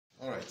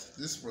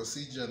this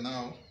procedure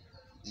now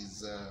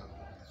is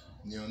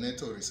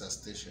neonatal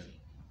resuscitation.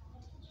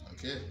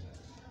 Okay,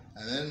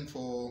 and then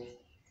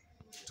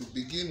to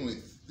begin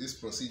with this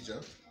procedure,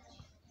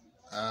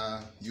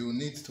 you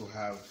need to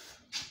have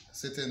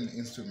certain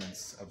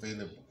instruments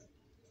available.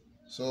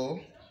 So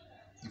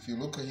if you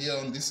look here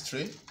on this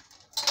tray,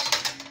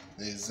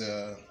 there's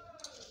an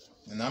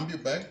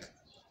ambu bag,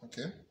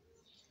 okay,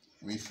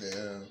 with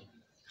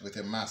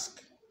a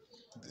mask.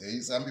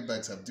 These ambu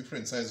bags have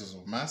different sizes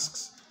of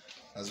masks.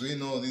 As we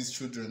know, these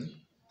children,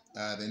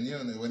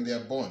 when they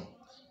are born,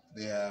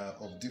 they are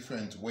of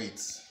different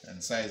weights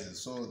and sizes.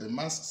 So the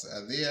masks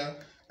are there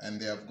and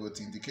they have got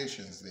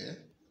indications there.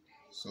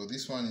 So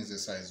this one is a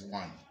size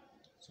 1.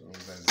 So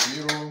that's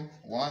 0,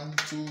 1,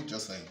 2,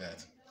 just like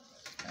that.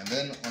 And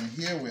then on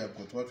here we have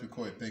got what we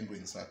call a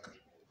penguin sucker.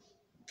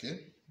 Okay,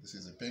 this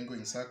is a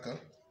penguin sucker.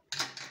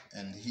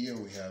 And here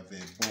we have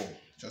a bowl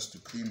just to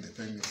clean the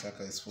penguin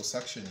sucker. It's for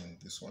suctioning,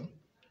 this one.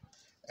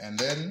 And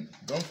then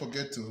don't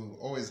forget to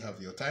always have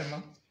your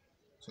timer.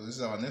 So this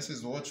is our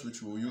nurse's watch,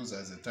 which we'll use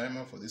as a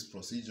timer for this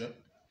procedure.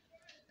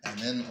 And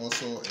then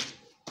also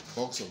a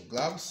box of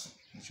gloves,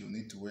 which you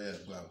need to wear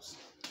gloves.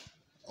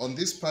 On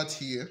this part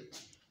here,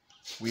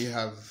 we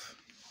have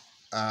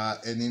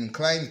an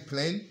inclined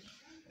plane.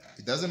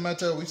 It doesn't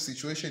matter which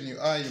situation you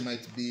are. You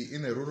might be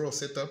in a rural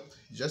setup.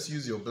 Just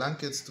use your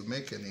blankets to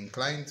make an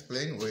inclined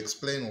plane. We'll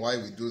explain why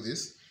we do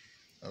this.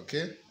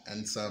 Okay,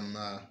 and some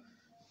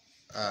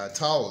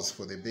towels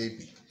for the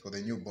baby, for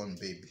the newborn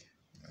baby.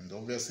 And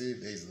obviously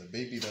there is the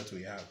baby that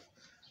we have.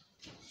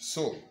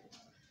 So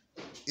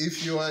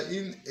if you are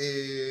in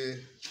a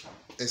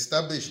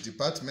established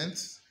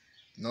department,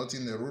 not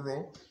in a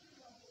rural,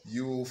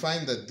 you will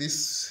find that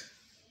this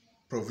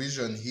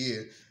provision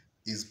here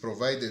is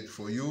provided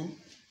for you,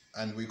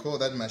 and we call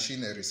that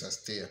machine a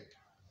resuscitator.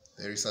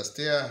 The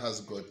resuscitator has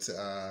got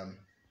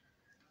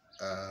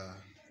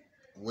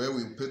where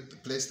we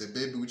place the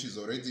baby, which is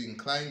already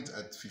inclined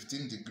at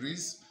 15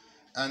 degrees,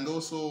 and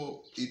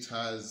also it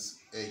has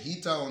a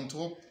heater on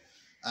top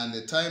and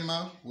a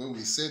timer where we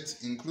set,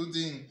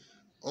 including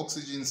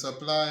oxygen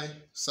supply,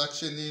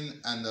 suctioning,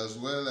 and as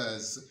well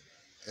as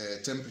a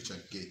temperature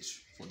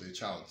gauge for the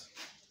child.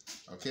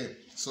 Okay,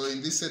 so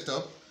in this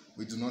setup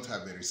we do not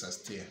have a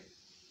resuscitator,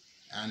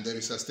 and the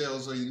resuscitator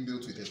also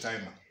inbuilt with a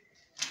timer.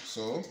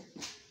 So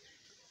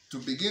to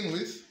begin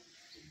with,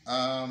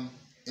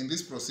 in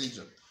this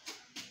procedure,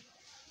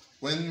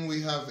 when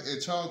we have a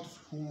child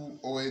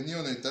or a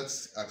neonate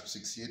that's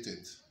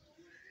asphyxiated,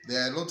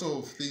 there are a lot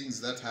of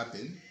things that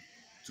happen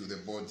to the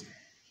body.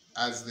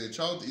 As the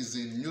child is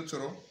in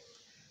utero,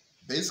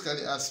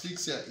 basically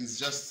asphyxia is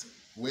just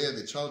where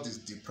the child is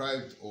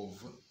deprived of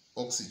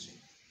oxygen.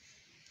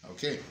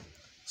 Okay,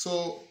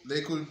 so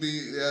there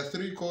are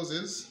 3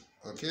 causes.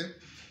 Okay,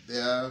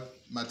 there are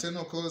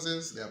maternal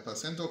causes, there are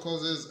placental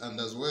causes, and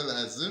as well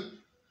as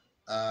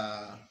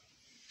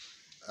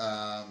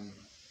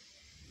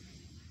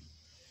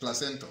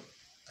placental.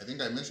 I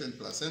think I mentioned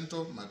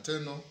placental,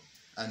 maternal,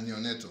 and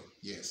neonatal.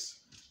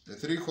 Yes, the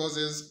 3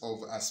 causes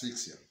of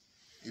asphyxia.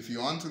 If you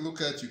want to look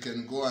at, you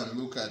can go and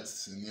look at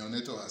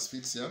neonatal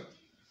asphyxia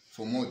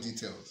for more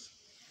details.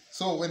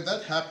 So when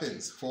that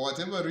happens, for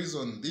whatever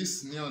reason,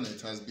 this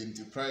neonate has been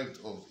deprived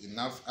of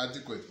enough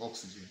adequate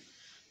oxygen,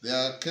 there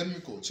are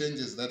chemical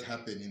changes that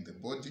happen in the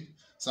body.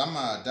 Some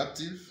are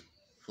adaptive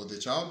for the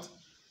child,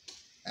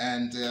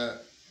 and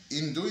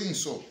in doing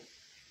so,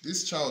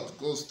 this child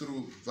goes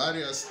through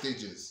various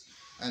stages,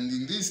 and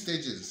in these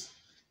stages,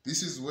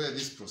 this is where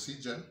this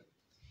procedure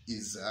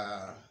is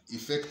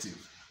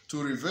effective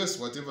to reverse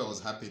whatever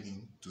was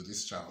happening to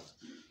this child.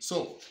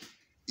 So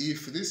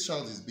if this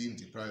child is being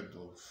deprived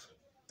of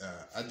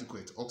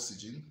adequate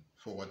oxygen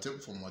from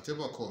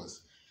whatever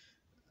cause,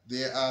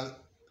 there are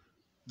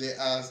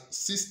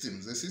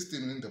systems, a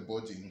system in the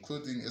body,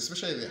 including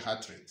especially the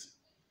heart rate.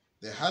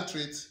 The heart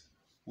rate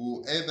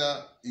will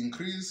either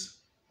increase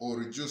or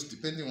reduce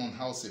depending on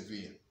how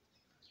severe.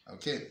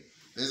 Okay,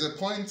 there's a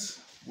point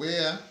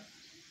where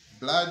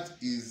blood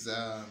is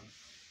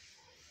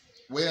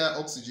where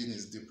oxygen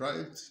is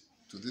deprived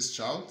to this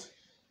child,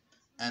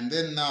 and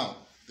then now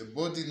the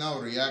body now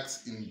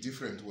reacts in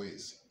different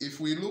ways. If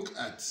we look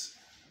at,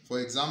 for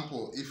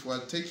example, if we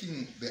are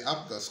taking the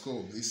Apgar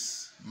score of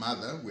this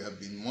mother, we have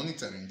been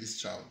monitoring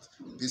this child,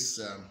 we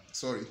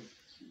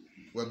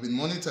have been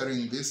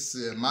monitoring this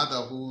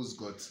mother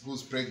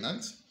who's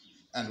pregnant,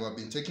 and we have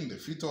been taking the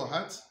fetal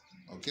heart.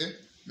 Okay,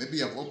 maybe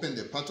you have opened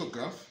a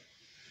pathograph,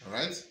 all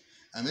right,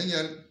 and then you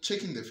are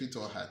checking the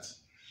fetal heart.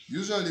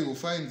 Usually we'll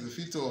find the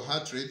fetal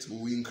heart rate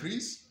will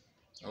increase.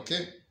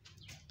 Okay,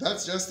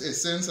 that's just a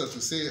sensor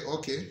to say,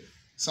 okay,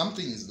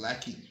 something is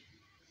lacking.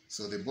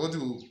 So the body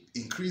will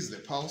increase the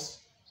pulse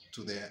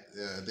to the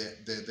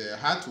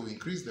heart will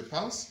increase the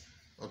pulse,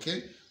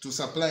 okay, to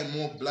supply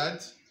more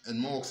blood and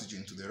more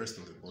oxygen to the rest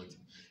of the body.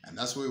 And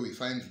that's where we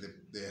find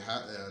the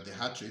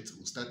heart rate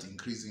will start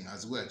increasing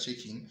as we are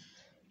checking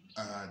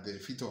the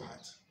fetal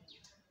heart.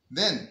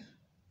 Then,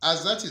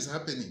 as that is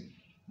happening,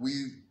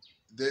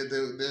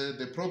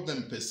 the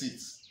problem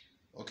persists.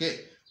 Okay,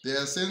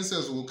 their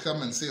sensors will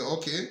come and say,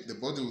 okay, the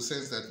body will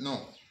sense that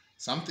no,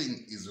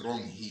 something is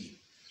wrong here.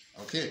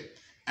 Okay,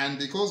 and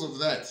because of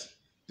that,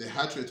 the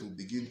heart rate will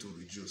begin to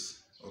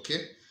reduce.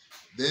 Okay,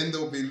 then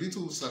there will be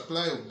little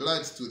supply of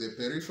blood to the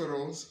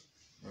peripherals.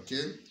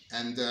 Okay,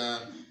 and the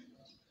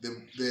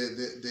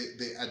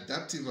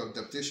adaptive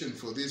adaptation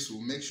for this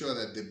will make sure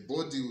that the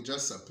body will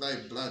just supply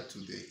blood to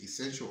the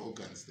essential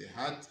organs, the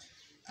heart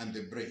and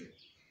the brain.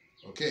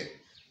 Okay,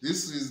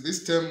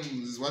 this term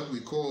is what they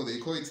call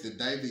it the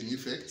diving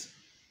effect.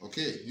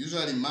 Okay,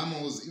 usually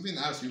mammals, even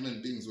us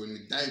human beings, when we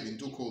dive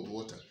into cold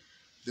water,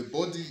 the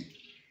body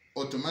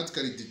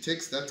automatically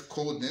detects that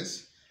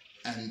coldness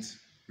and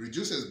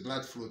reduces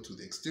blood flow to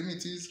the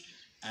extremities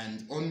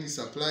and only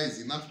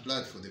supplies enough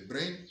blood for the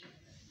brain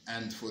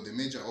and for the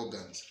major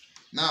organs.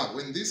 Now,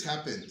 when this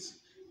happens,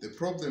 the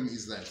problem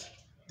is that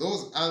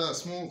those other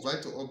small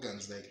vital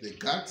organs like the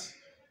gut,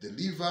 the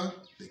liver,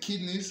 the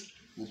kidneys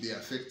will be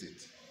affected,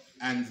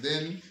 and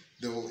then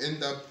they will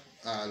end up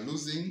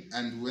losing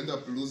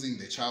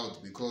the child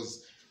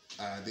because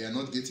they are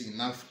not getting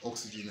enough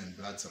oxygen and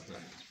blood supply.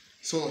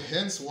 So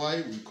hence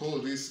why we call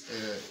this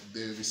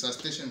the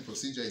resuscitation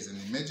procedure is an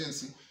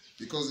emergency,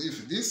 because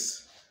if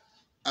this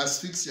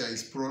asphyxia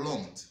is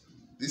prolonged,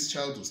 this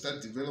child will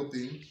start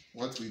developing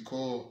what we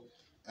call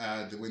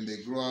when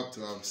they grow up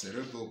to have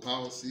cerebral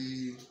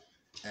palsy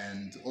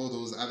and all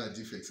those other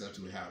defects that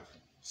we have.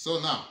 So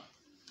now,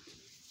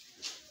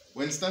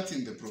 when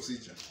starting the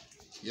procedure,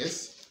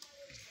 yes,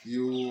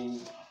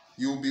 you'll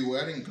be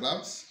wearing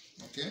gloves.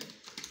 Okay,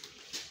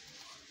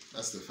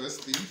 that's the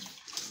first thing.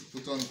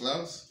 You put on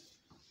gloves,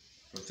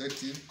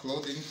 protective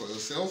clothing for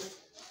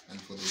yourself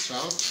and for the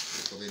child,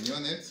 for the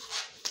neonate.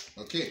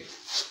 Okay,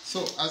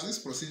 so as this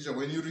procedure,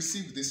 when you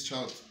receive this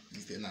child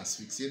in an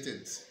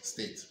asphyxiated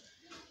state,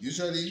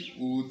 usually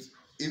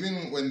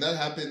even when that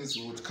happens,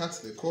 we would cut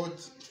the cord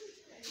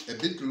a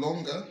bit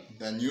longer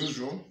than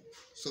usual,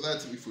 so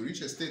that if we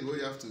reach a state where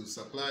you have to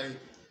supply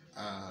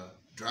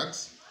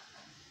drugs,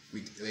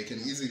 they can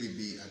easily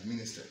be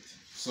administered.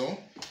 So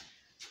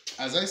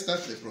as I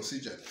start the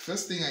procedure, the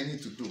first thing I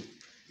need to do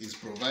is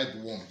provide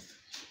warmth.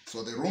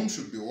 So the room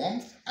should be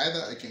warm.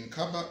 Either I can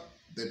cover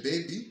the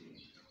baby,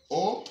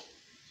 or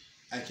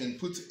I can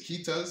put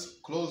heaters,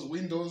 close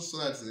windows so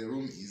that the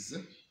room is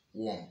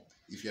warm.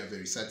 If you have a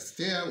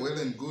resuscitation, well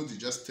and good, you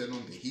just turn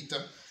on the heater,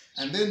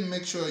 and then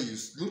make sure you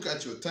look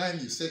at your time,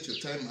 you set your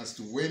time as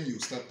to when you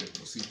start the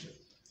procedure.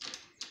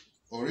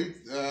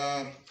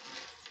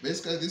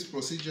 Basically, this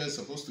procedure is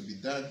supposed to be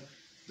done,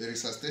 the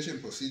resuscitation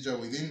procedure,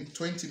 within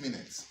 20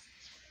 minutes.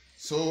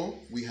 So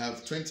we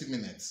have 20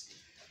 minutes.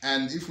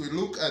 And if we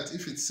look at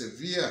if it's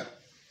severe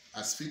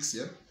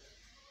asphyxia,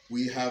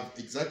 we have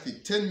exactly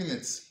 10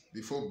 minutes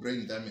before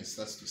brain damage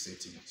starts to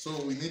set in. So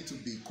we need to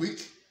be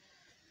quick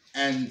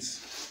and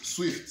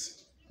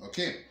swift.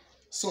 Okay,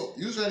 so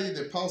usually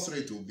the pulse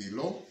rate will be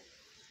low,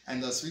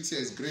 and asphyxia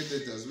is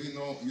graded, as we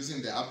know,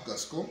 using the Apgar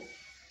score.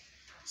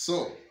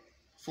 So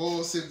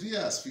for severe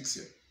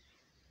asphyxia,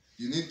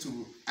 you need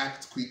to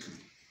act quickly.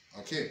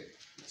 Okay,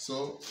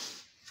 so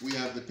we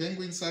have the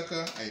penguin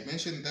sucker, I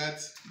mentioned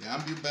that, the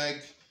ambu bag,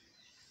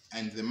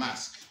 and the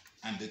mask,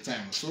 and the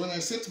timer. So when I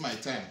set my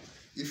time,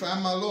 if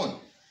I'm alone,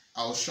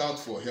 I'll shout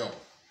for help.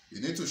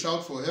 You need to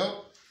shout for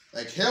help,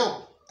 like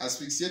help,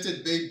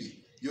 asphyxiated baby.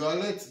 You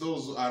alert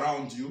those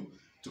around you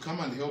to come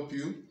and help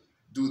you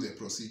do the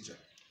procedure.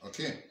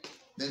 Okay,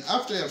 then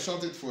after you have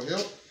shouted for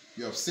help,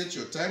 you have set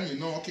your time. You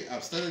know, okay,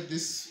 I've started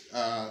this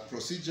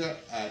procedure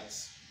at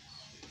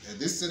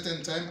this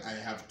certain time. I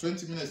have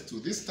 20 minutes to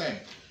this time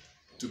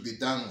to be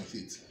done with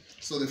it.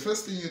 So the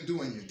first thing you do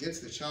when you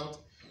get the child,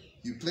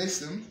 you place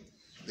them,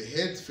 the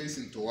head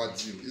facing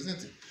towards you,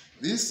 isn't it?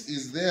 This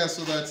is there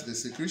so that the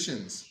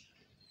secretions,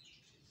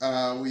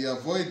 we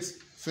avoid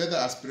further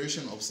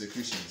aspiration of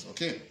secretions.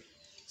 Okay,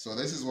 so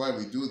this is why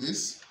we do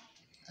this,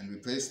 and we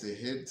place the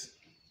head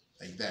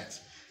like that.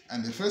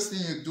 And the first thing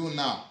you do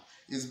now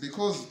is,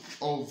 because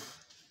of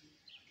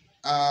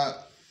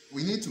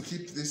we need to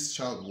keep this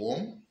child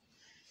warm,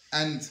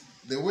 and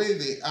the way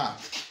they are,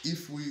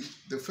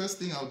 the first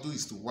thing I'll do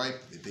is to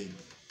wipe the baby.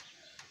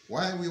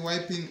 Why are we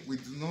wiping?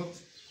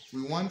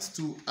 We want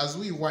to, as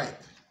we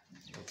wipe,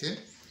 okay,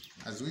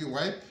 as we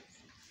wipe,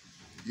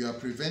 you are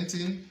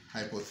preventing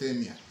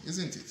hypothermia,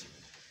 isn't it?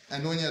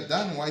 And when you're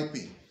done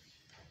wiping,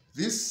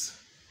 this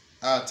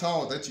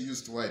towel that you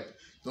used to wipe,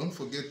 don't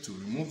forget to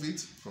remove it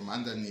from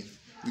underneath.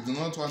 We do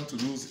not want to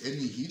lose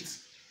any heat,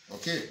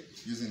 okay,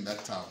 using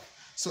that towel.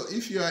 So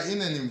if you are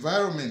in an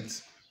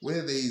environment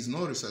where there is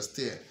no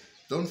resuscitation,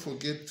 don't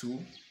forget to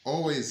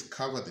always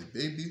cover the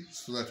baby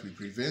so that we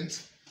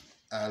prevent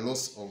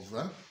loss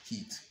of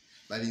heat.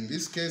 But in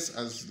this case,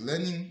 as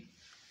learning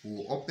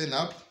will open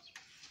up,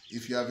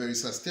 if you have a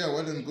resuscitation,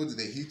 well and good,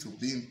 the heat will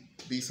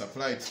be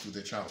supplied to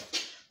the child.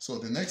 So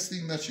the next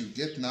thing that you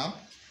get now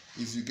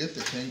is you get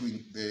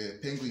the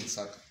penguin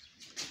sucker.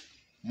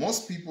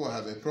 Most people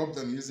have a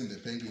problem using the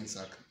penguin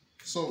sucker.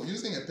 So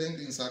using a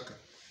penguin sucker,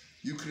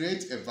 you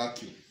create a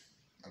vacuum,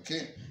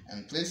 okay,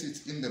 and place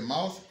it in the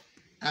mouth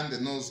and the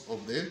nose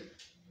of the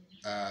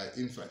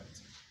infant.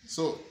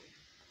 So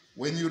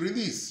when you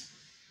release,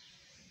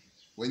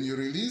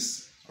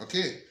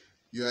 okay,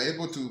 you are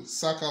able to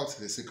suck out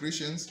the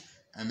secretions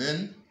and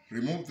then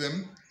remove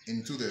them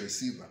into the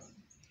receiver.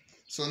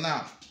 So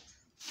now,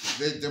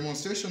 the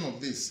demonstration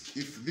of this,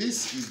 if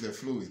this is the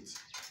fluid,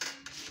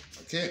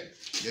 okay,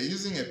 you're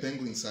using a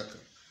penguin sucker.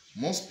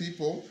 Most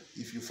people,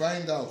 if you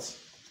find out,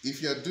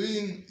 if you're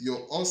doing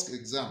your OSC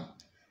exam,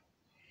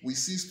 we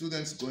see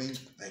students going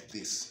like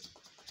this.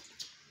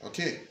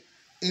 Okay,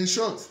 in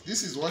short,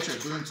 this is what you're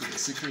doing to the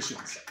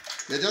secretions.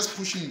 You're just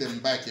pushing them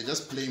back, you're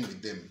just playing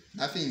with them.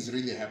 Nothing is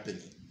really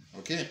happening.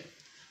 Okay,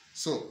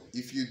 so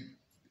if you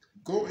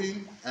go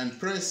in and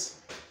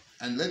press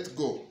and let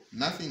go,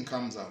 nothing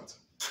comes out.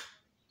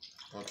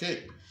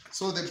 Okay,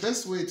 so the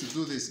best way to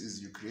do this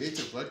is you create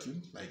a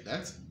vacuum like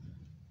that,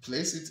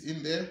 place it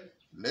in there,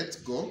 let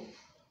go,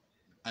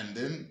 and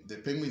then the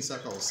penguin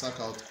sucker will suck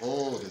out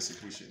all the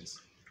secretions.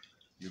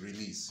 You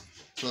release.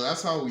 So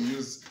that's how we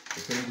use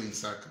the penguin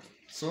sucker.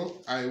 So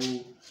I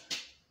will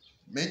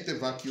make the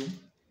vacuum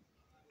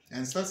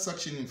and start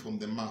suctioning from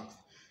the mouth.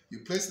 You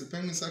place the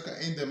penguin sucker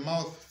in the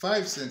mouth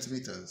 5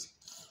 centimeters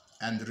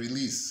and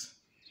release.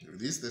 You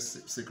release the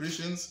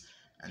secretions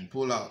and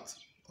pull out.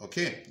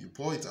 Okay, you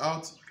pour it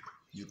out,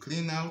 you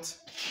clean out,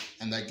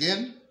 and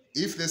again,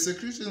 if the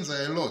secretions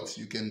are a lot,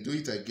 you can do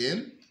it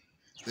again.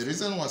 The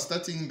reason we're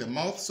starting in the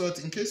mouth, so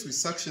that in case we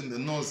suction the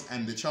nose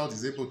and the child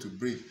is able to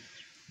breathe,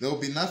 there will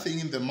be nothing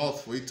in the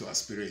mouth for it to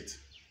aspirate.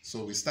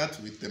 So we start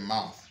with the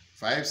mouth,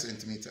 5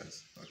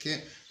 centimeters.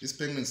 Okay, this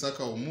penguin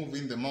sucker will move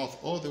in the mouth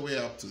all the way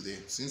up to there.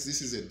 Since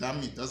this is a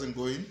dummy, it doesn't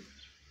go in.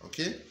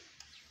 Okay,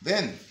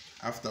 then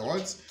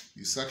afterwards,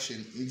 you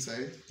suction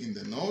inside in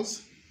the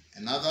nose,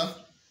 another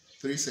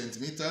 3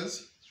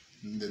 centimeters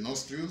in the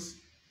nostrils,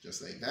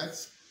 just like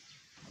that.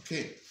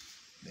 Okay,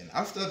 then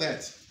after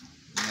that,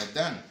 when you're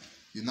done,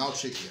 you now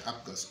check the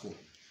Apgar score.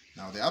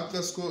 Now the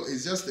Apgar score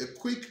is just a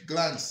quick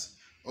glance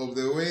of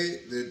the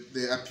way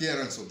the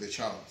appearance of the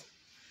child.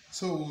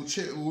 So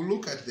we'll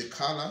look at the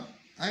color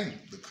and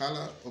the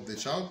color of the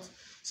child.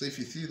 So if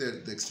you see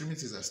that the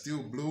extremities are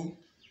still blue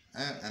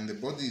and the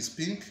body is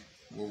pink,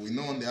 well, we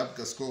know on the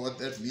Apgar score what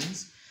that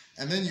means.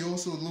 And then you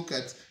also look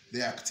at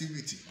the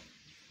activity.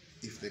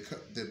 If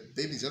the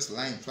baby is just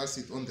lying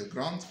flaccid on the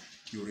ground,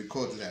 you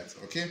record that,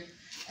 okay?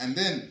 And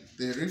then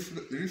the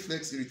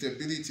reflex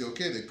irritability,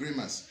 okay, the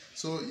grimace.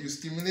 So you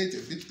stimulate a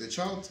bit the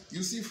child,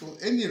 you see for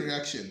any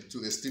reaction to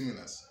the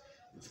stimulus.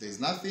 If there's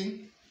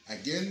nothing,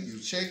 again, you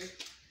check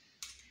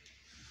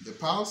the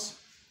pulse,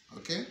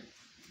 okay,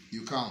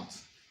 you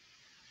count.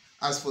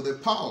 As for the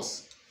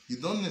pulse, you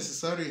don't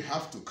necessarily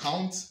have to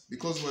count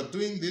because we're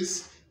doing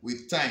this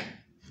with time.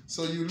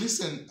 So you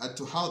listen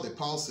to how the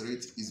pulse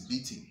rate is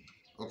beating,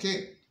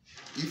 okay?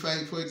 If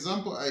I, for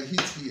example, I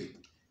hit here,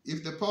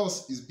 if the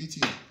pulse is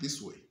beating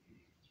this way,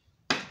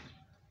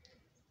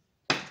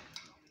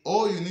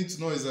 all you need to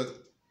know is that,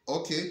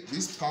 okay,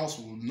 this pulse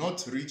will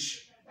not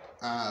reach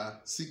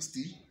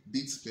 60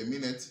 beats per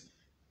minute,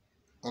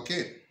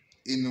 okay,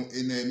 in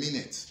a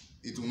minute.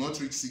 It will not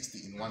reach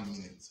 60 in 1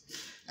 minute.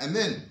 And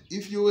then,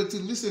 if you were to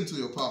listen to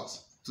your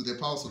pulse, to the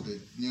pulse of the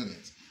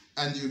neonate,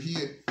 and you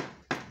hear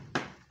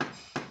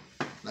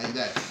like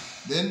that,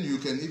 then you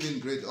can even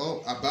grade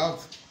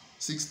above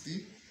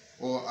 60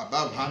 or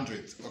above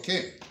 100,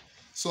 okay?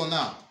 So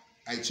now,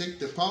 I check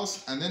the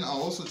pulse, and then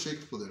I'll also check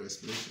for the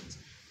respirations.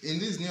 In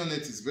this neonate,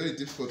 it's very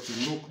difficult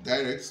to look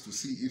direct to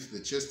see if the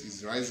chest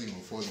is rising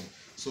or falling.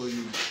 So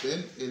you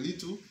bend a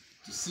little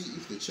to see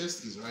if the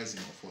chest is rising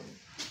or falling.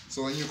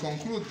 So when you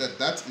conclude that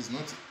that is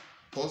not,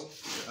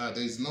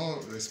 there is no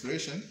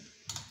respiration,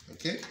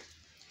 okay?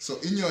 So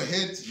in your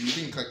head, you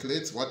can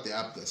calculate what the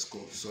Apgar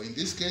score. So in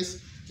this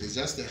case, there's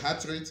just the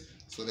heart rate,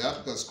 so the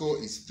Apgar score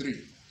is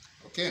 3,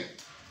 okay?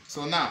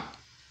 So now,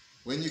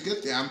 when you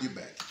get the ambu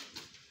back,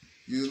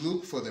 you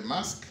look for the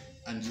mask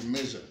and you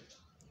measure.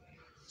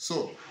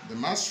 So the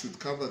mask should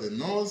cover the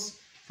nose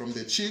from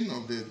the chin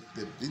of the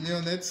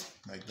neonate,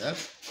 like that.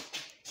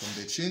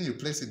 From the chin, you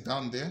place it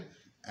down there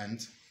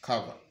and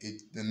cover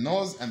it. The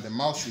nose and the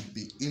mouth should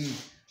be in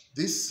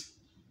this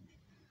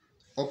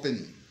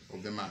opening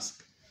of the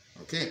mask.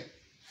 Okay?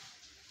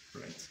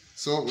 Right.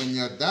 So when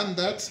you are done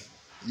that,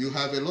 you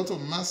have a lot of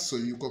masks, so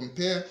you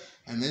compare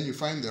and then you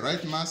find the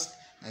right mask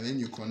and then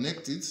you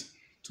connect it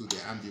to the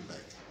ambu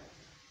bag.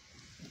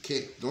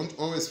 Okay, don't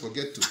always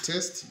forget to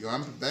test your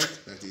ambu bag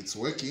that it's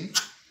working.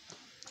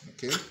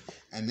 Okay,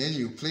 and then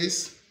you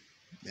place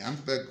the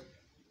ambu bag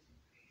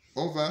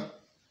over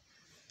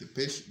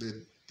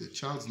the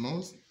child's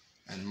nose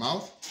and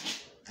mouth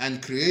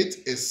and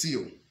create a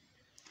seal.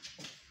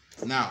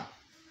 Now,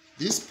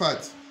 this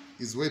part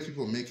is where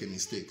people make a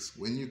mistake.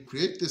 When you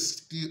create the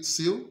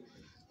seal,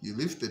 you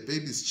lift the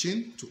baby's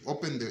chin to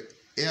open the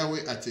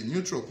airway at a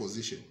neutral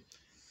position.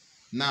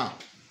 Now,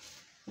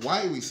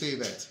 why we say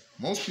that?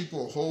 Most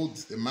people hold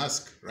the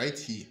mask right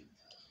here.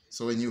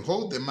 So when you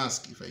hold the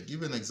mask, if I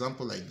give an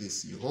example like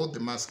this, you hold the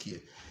mask here.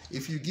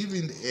 If you give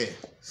in the air,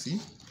 see,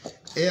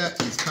 air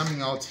is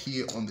coming out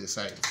here on the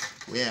side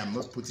where I'm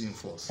not putting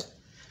force.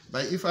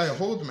 But if I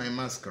hold my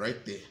mask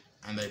right there,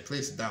 and I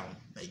place down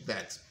like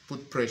that,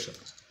 put pressure,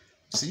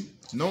 see,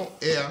 no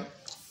air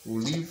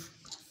will leave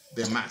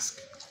the mask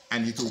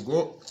and it will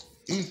go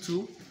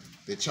into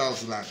the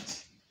child's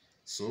lungs.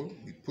 So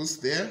we push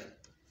there,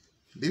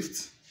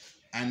 lift,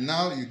 and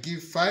now you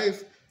give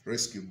 5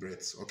 rescue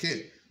breaths.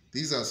 Okay,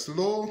 these are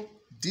slow,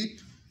 deep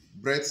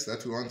breaths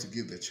that we want to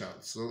give the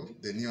child, so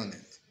the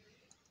neonate.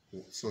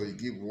 So you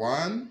give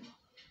 1,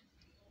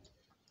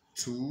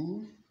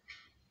 2,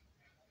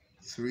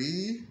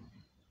 3,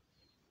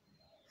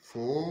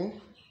 4,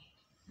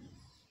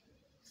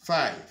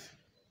 5.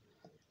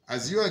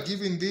 As you are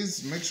giving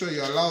these, make sure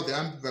you allow the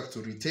ambivac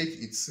to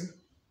retake its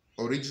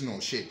original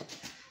shape.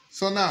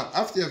 So now,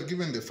 after you have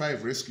given the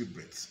 5 rescue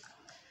breaths,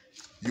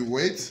 you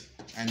wait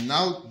and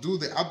now do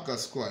the APGAR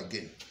score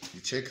again. You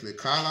check the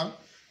color,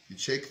 you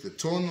check the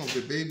tone of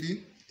the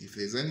baby, if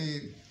there's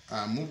any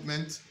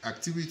movement,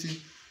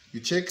 activity, you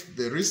check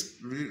the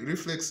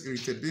reflex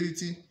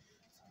irritability,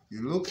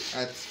 you look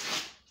at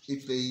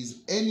if there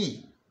is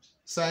any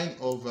sign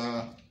of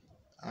the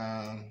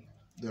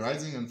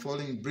rising and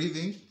falling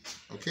breathing,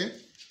 okay?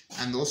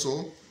 And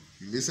also,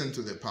 you listen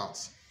to the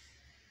pulse.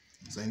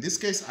 So in this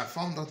case, I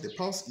found out the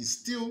pulse is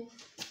still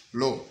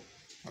low,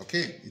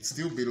 okay? It's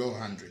still below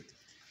 100.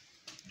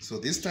 So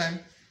this time,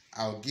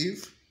 I'll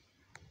give,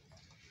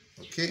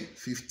 okay,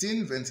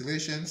 15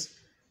 ventilations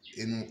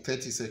in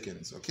 30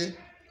 seconds, okay?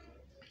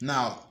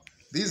 Now,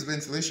 these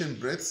ventilation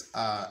breaths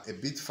are a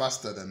bit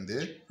faster than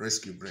the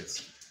rescue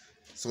breaths.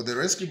 So the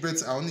rescue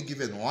breaths are only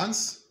given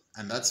once,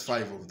 and that's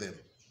 5 of them.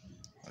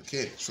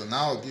 Okay, so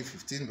now I'll give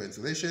 15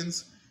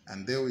 ventilations,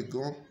 and there we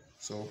go.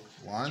 So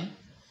 1,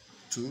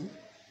 2,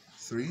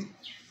 3,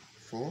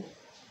 4,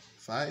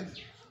 5,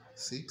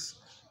 6,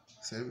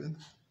 7,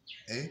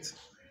 8,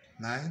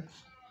 9,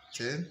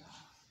 10,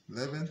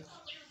 11,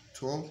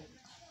 12,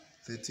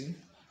 13,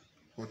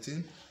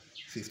 14,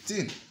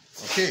 15.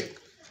 Okay,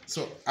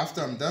 so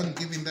after I'm done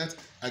giving that,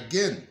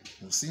 again,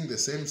 we'll sing the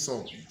same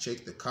song. You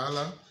check the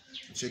color,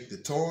 you check the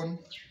tone,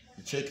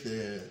 you check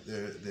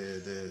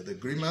the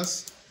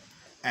grimace,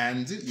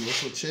 and you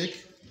also check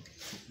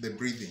the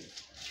breathing.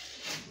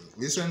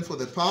 Listen for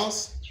the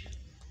pulse.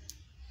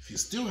 If you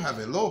still have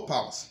a low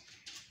pulse,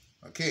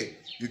 okay,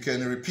 you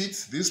can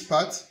repeat this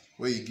part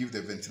where you give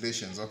the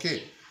ventilations,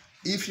 okay?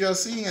 If you are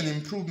seeing an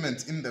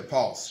improvement in the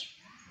pulse,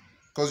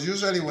 because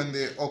usually when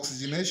the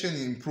oxygenation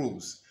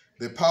improves,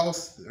 the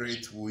pulse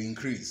rate will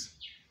increase.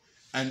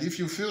 And if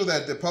you feel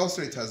that the pulse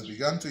rate has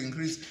begun to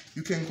increase,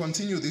 you can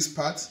continue this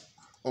part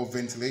of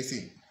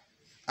ventilating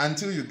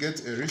until you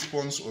get a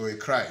response or a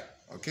cry,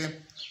 okay?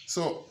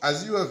 So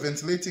as you are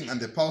ventilating and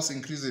the pulse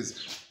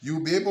increases,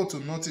 you'll be able to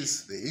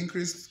notice the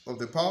increase of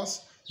the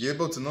pulse, you're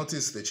able to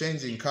notice the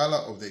change in color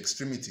of the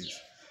extremities.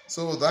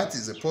 So that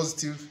is a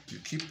positive, you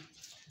keep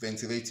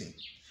ventilating.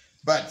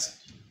 But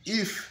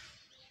if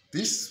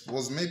this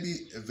was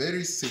maybe a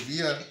very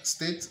severe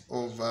state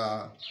of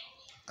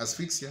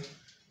asphyxia,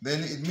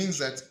 then it means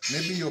that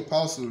maybe your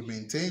pulse will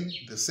maintain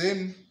the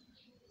same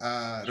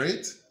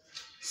rate.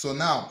 So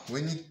now,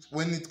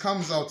 when it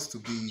comes out to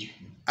be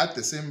at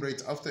the same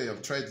rate after you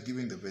have tried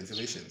giving the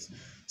ventilations,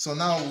 so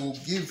now we'll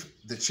give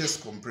the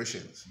chest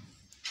compressions.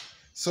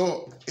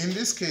 So in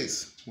this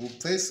case, we'll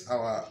place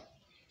our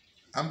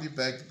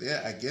ambibag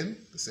there again,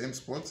 the same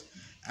spot,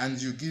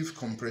 and you give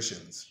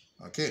compressions,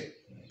 okay?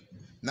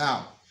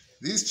 Now,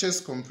 these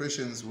chest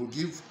compressions will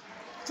give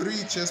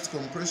 3 chest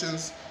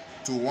compressions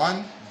to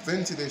 1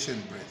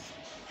 ventilation breath.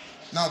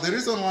 Now, the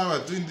reason why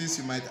we're doing this,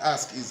 you might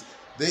ask, is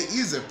there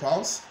is a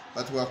pulse,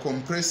 but we are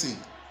compressing.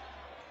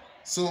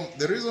 So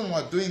the reason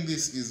we're doing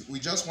this is we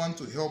just want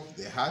to help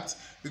the heart,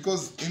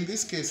 because in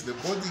this case, the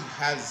body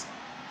has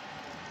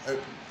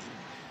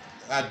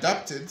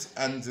adapted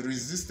and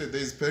resisted.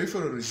 There is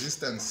peripheral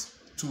resistance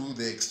to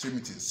the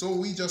extremities. So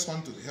we just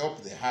want to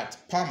help the heart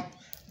pump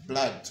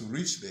blood to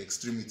reach the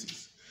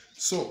extremities.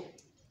 So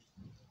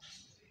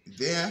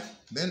there,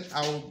 then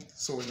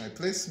so when I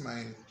place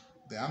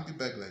the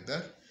ambibag like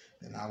that,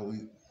 then I will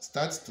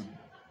start to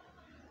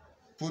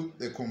put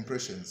the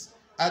compressions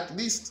at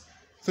least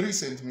 3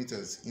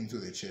 centimeters into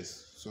the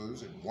chest. So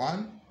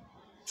 1,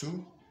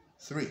 2,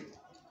 3.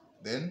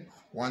 Then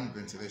 1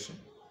 ventilation.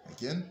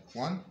 Again,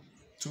 1,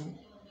 2,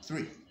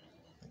 3.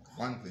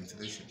 1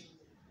 ventilation.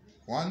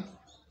 1,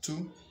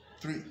 2,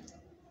 3.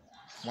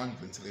 1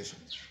 ventilation.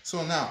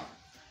 So now,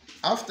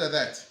 after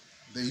that,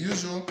 the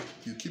usual,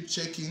 you keep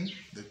checking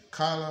the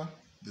color,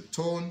 the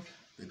tone,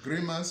 the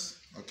grimace,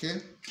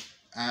 okay,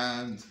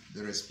 and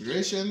the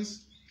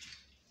respirations,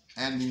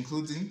 and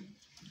including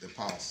the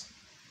pulse,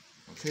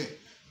 okay.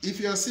 If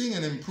you are seeing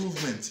an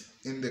improvement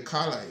in the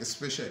color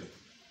especially,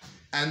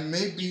 and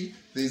maybe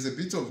there is a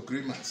bit of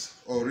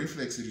grimace or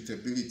reflex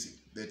irritability,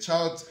 the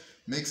child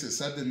makes a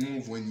sudden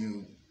move when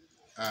you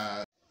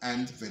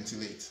and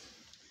ventilate.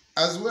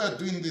 As we are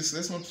doing this,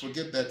 let's not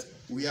forget that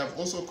we have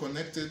also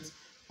connected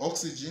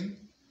oxygen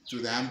to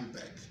the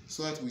ambibag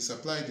so that we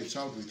supply the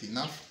child with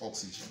enough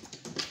oxygen.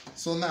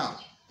 So now,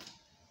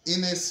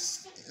 in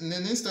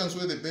an instance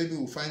where the baby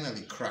will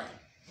finally cry,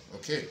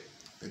 okay,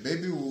 the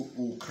baby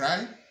will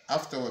cry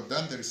after we've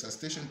done the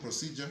resuscitation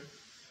procedure,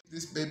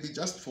 this baby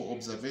just for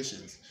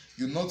observations.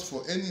 You note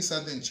for any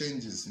sudden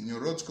changes,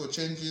 neurological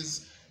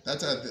changes that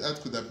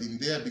could have been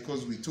there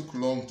because we took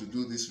long to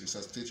do this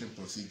resuscitation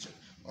procedure.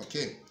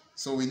 Okay,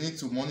 so we need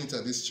to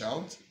monitor this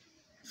child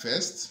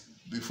first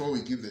before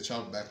we give the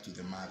child back to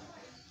the mother.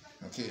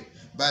 Okay,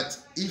 but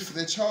if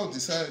the child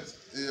decides,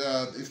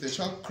 if the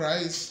child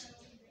cries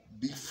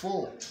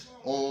before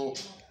or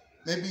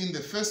maybe in the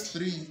first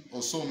 3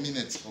 or so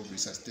minutes of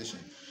resuscitation,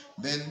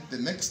 then the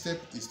next step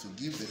is to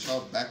give the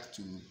child back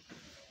to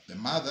the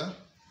mother,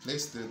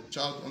 place the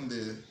child on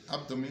the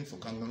abdomen for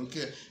kangaroo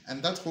care,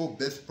 and that whole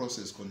birth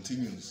process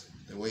continues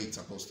the way it's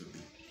supposed to be.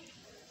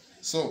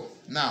 So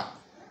now,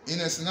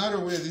 in a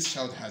scenario where this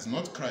child has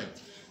not cried,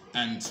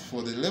 and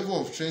for the level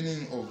of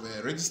training of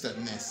a registered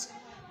nurse,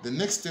 the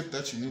next step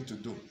that you need to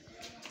do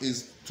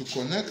is to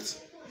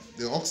connect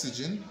the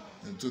oxygen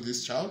to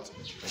this child,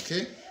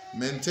 okay,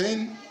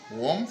 maintain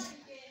warmth,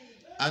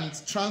 and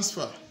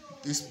transfer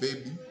this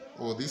baby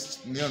or this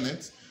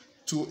neonate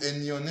to a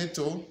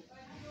neonatal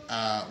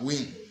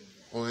wing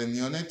or a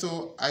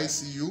neonatal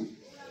ICU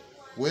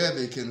where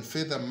they can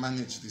further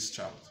manage this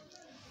child.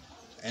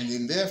 And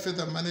in their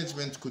further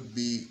management could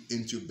be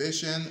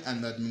intubation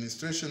and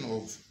administration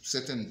of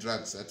certain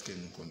drugs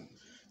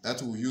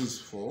that we'll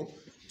use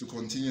to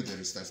continue the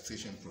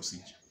resuscitation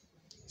procedure.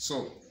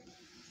 So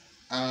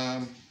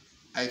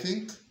I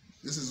think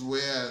this is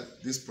where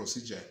this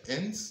procedure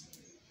ends.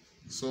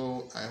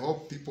 So I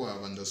hope people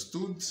have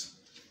understood,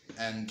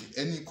 and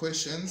any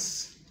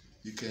questions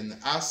you can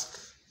ask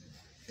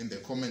in the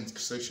comment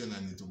section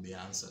and it will be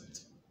answered.